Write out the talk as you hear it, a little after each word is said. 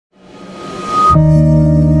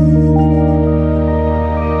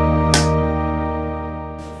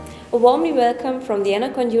warmly welcome from the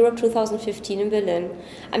ener.CON Europe 2015 in Berlin.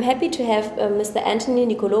 I'm happy to have Mr. Anthony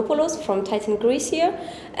Nicolopoulos from Titan, Greece here,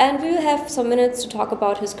 and we will have some minutes to talk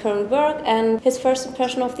about his current work and his first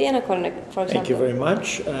impression of the ener.CON, for example. Thank you very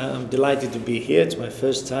much. I'm delighted to be here. It's my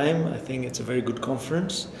first time. I think it's a very good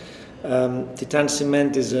conference. Titan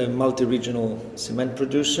Cement is a multi-regional cement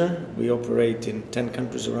producer. We operate in 10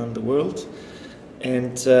 countries around the world.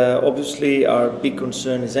 And obviously our big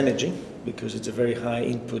concern is energy, because it's a very high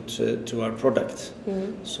input to our product.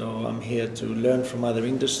 So I'm here to learn from other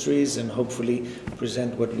industries and hopefully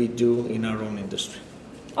present what we do in our own industry.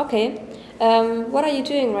 Okay. What are you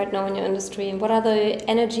doing right now in your industry, and what are the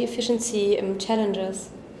energy efficiency challenges?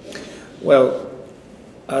 Well,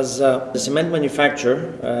 as a cement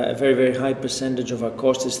manufacturer, a very, very high percentage of our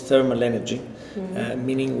cost is thermal energy,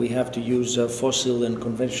 meaning we have to use fossil and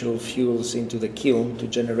conventional fuels into the kiln to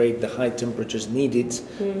generate the high temperatures needed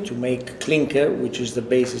to make clinker, which is the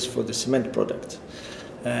basis for the cement product.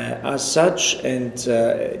 As such, and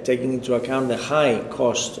taking into account the high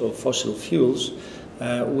cost of fossil fuels,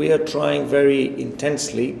 we are trying very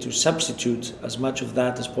intensely to substitute as much of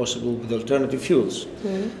that as possible with alternative fuels.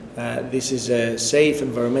 This is a safe,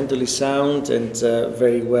 environmentally sound and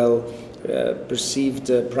very well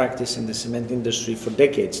perceived practice in the cement industry for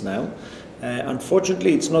decades now.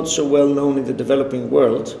 Unfortunately, it's not so well known in the developing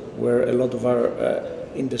world, where a lot of our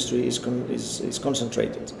industry is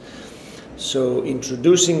concentrated. So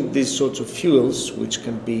introducing these sorts of fuels, which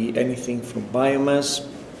can be anything from biomass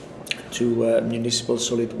to municipal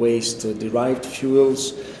solid waste derived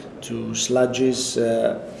fuels, to sludges,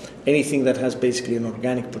 anything that has basically an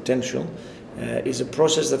organic potential, is a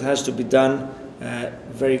process that has to be done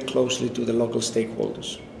very closely to the local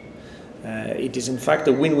stakeholders. It is in fact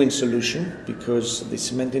a win-win solution, because the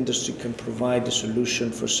cement industry can provide a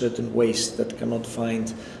solution for certain waste that cannot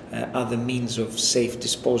find other means of safe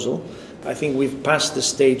disposal. I think we've passed the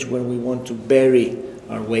stage when we want to bury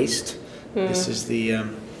our waste. This is the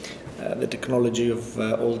technology of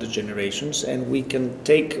older generations, and we can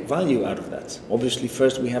take value out of that. Obviously,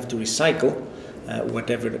 first we have to recycle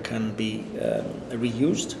whatever can be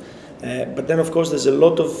reused, but then of course there's a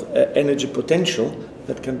lot of energy potential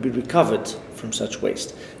that can be recovered from such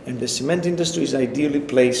waste, and the cement industry is ideally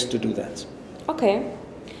placed to do that. Okay.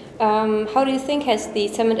 How do you think has the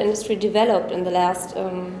cement industry developed in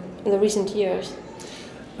the recent years?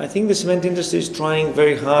 I think the cement industry is trying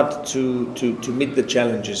very hard to meet the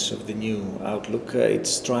challenges of the new outlook.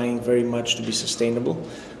 It's trying very much to be sustainable.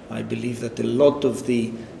 I believe that a lot of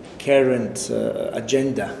the current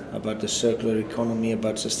agenda about the circular economy,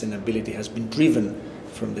 about sustainability, has been driven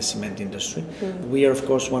from the cement industry. We are, of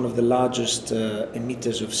course, one of the largest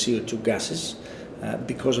emitters of CO2 gases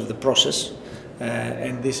because of the process.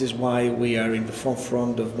 And this is why we are in the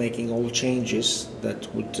forefront of making all changes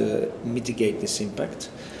that would mitigate this impact.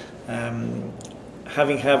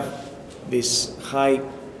 Having this high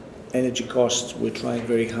energy costs, we're trying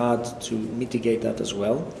very hard to mitigate that as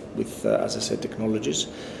well with, as I said, technologies.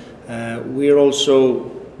 We're also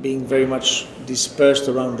being very much dispersed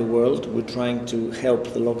around the world. We're trying to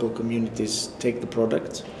help the local communities take the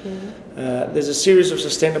product. There's a series of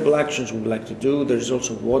sustainable actions we would like to do. There's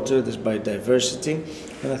also water, there's biodiversity,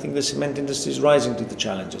 and I think the cement industry is rising to the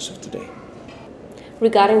challenges of today.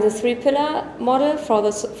 Regarding the three-pillar model for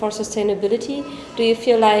sustainability, do you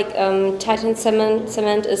feel like Titan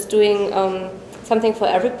Cement is doing something for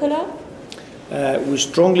every pillar? We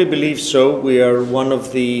strongly believe so. We are one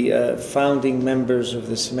of the founding members of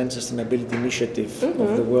the Cement Sustainability Initiative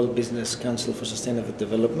of the World Business Council for Sustainable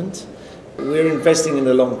Development. We're investing in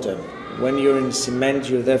the long term. When you're in cement,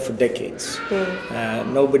 you're there for decades.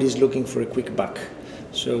 Nobody's looking for a quick buck.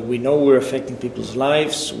 So we know we're affecting people's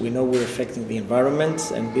lives, we know we're affecting the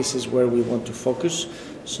environment, and this is where we want to focus,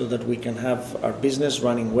 so that we can have our business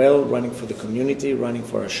running well, running for the community, running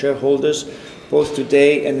for our shareholders, both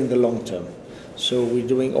today and in the long term. So we're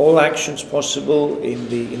doing all actions possible in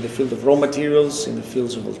the field of raw materials, in the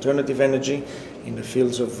fields of alternative energy, in the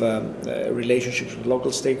fields of relationships with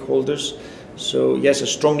local stakeholders. So yes, I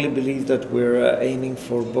strongly believe that we're aiming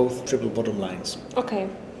for both triple bottom lines. Okay.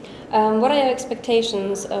 What are your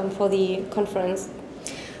expectations for the conference?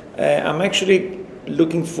 I'm actually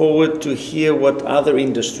looking forward to hear what other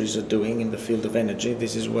industries are doing in the field of energy.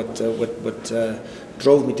 This is what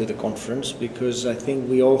drove me to the conference, because I think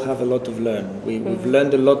we all have a lot to learn. We've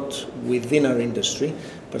learned a lot within our industry,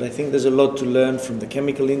 but I think there's a lot to learn from the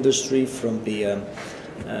chemical industry, from the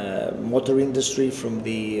motor industry, from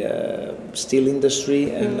the steel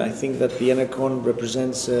industry, and I think that the ener.CON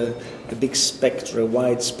represents a big spectrum, a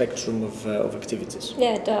wide spectrum of activities.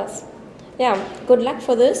 Yeah, it does. Yeah, good luck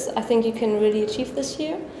for this. I think you can really achieve this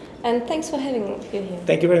year. And thanks for having you here.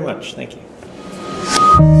 Thank you very much. Thank you.